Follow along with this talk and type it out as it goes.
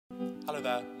Hello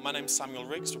there, my name's Samuel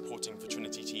Riggs, reporting for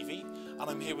Trinity TV, and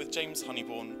I'm here with James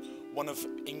Honeyborne, one of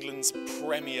England's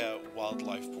premier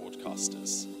wildlife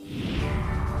broadcasters.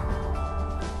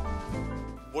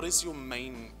 What is your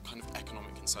main kind of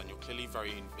economic concern? You're clearly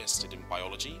very invested in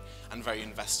biology and very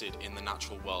invested in the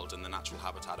natural world and the natural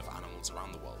habitat of animals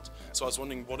around the world. So I was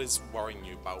wondering, what is worrying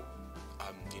you about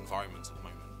the environment at the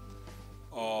moment?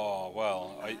 Oh,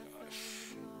 well,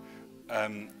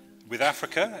 with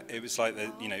Africa, it was like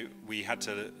we had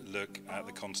to look at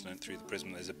the continent through the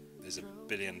prism. There's a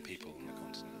billion people on the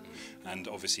continent, and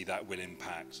obviously that will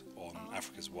impact on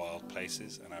Africa's wild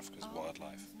places and Africa's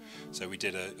wildlife. So we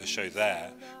did a show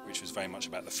there, which was very much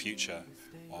about the future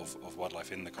of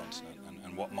wildlife in the continent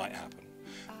and what might happen.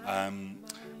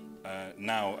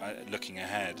 Now, looking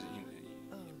ahead,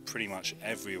 pretty much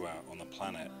everywhere on the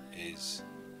planet is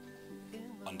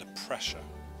under pressure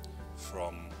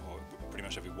from, or pretty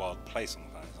much every wild place on the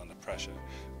planet is under pressure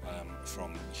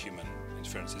from human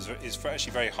interference. It's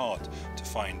actually very hard to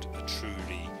find a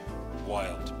truly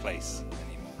wild place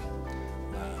anymore.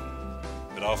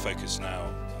 But our focus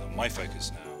now, my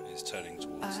focus now, is turning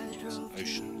towards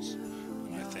oceans,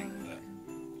 and I think that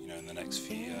in the next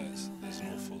few years there's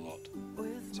an awful lot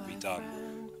to be done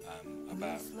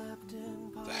about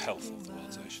the health of the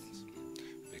world's oceans,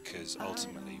 because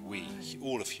ultimately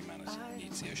all of humanity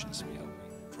needs the oceans to be healthy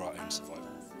for our own survival.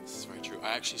 This is very true.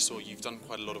 I actually saw you've done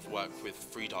quite a lot of work with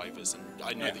freedivers, and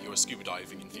I know that you're a scuba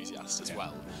diving enthusiast as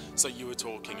well. So you were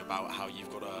talking about how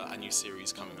you've got a new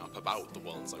series coming up about the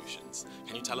world's oceans.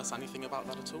 Can you tell us anything about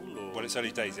that at all? Or? Well, it's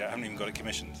early days yet. I haven't even got it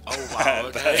commissioned. Oh wow!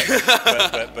 Okay.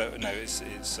 but no, it's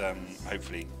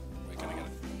hopefully we're going to get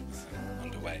it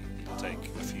underway. It'll take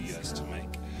a few years to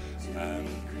make.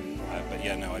 But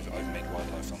yeah, no, I've made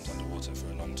wildlife films underwater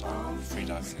for a long time.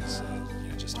 Freediving is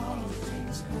just a wonderful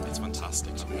thing. So it's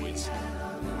fantastic. It's always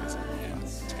amazing. Yeah,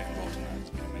 to get involved in that has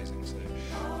been amazing. So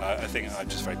I think I'm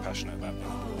just very passionate about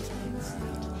being underwater.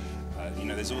 And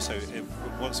there's also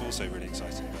what's also really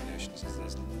exciting about the oceans is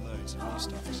there's loads of new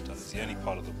stuff to tell. It's the only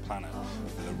part of the planet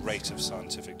where the rate of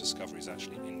scientific discovery is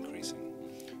actually increasing.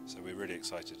 So we're really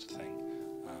excited to think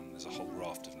there's a whole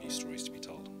raft of new stories to be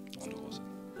told underwater.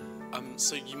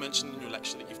 So you mentioned in your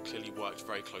lecture that you've clearly worked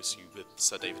very closely with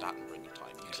Sir David Attenborough in your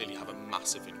time. You clearly have a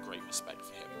massive and great respect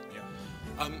for him. Yeah.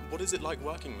 What is it like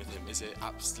working with him? Is it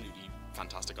absolutely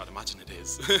fantastic? I'd imagine it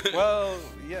is. Well,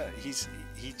 yeah, he's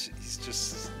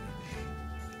just,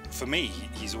 for me,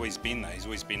 he's always been there. He's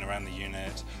always been around the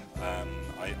unit.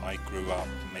 I grew up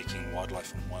making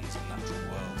wildlife on ones and natural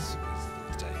worlds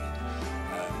with David,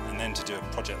 and then to do a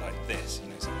project like this,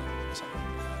 something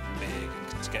big,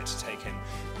 and to get to take him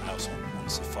out on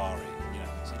safari,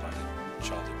 it's like a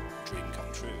childhood dream come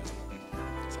true, isn't it?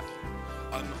 Exactly.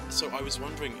 So I was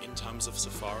wondering, in terms of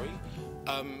safari,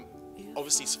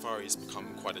 obviously safari has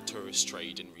become quite a tourist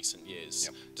trade in recent years.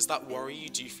 Yep. Does that worry you?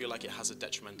 Do you feel like it has a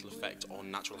detrimental effect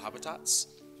on natural habitats?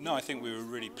 No, I think we were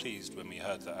really pleased when we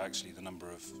heard that actually the number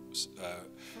of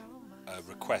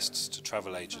requests to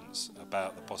travel agents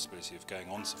about the possibility of going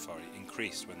on safari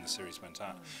increased when the series went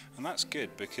out, and that's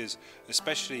good, because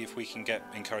especially if we can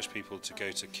encourage people to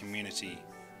go to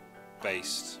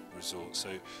community-based resorts,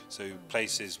 so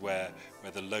places where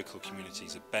the local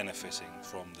communities are benefiting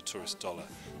from the tourist dollar,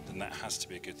 then that has to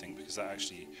be a good thing, because that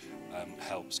actually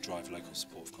helps drive local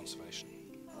support of conservation.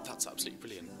 That's absolutely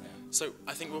brilliant. Yeah. So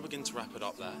I think we'll begin to wrap it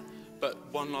up there. But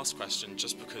one last question,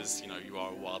 just because you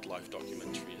are a wildlife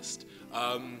documentarist.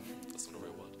 That's not a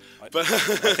real word. I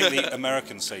think the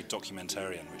Americans say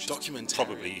documentarian, which is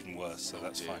probably even worse. So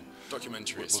that's fine.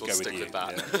 Documentarist. We'll We'll go stick with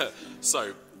that. Yeah.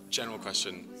 So, general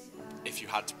question: if you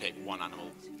had to pick one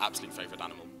animal, absolute favourite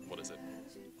animal, what is it?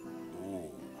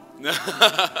 Ooh.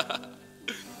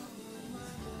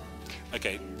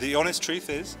 Okay. The honest truth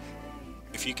is,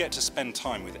 if you get to spend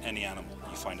time with any animal,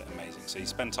 you find it amazing. So you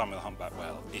spend time with a humpback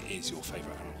whale, it is your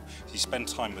favourite animal. If you spend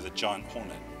time with a giant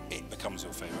hornet, it becomes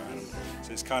your favourite animal.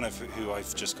 So it's kind of who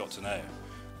I've just got to know.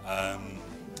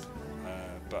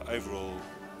 But overall,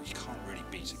 you can't really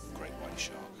beat a great white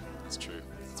shark. That's true.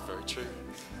 That's very true.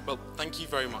 Well, thank you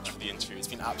very much for the interview. It's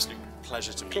been an absolute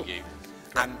pleasure to meet you.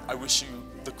 And I wish you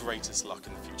the greatest luck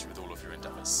in the future with all of your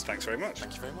endeavours. Thanks very much.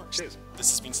 Thank you very much. Cheers. This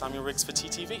has been Samuel Riggs for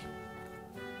TTV.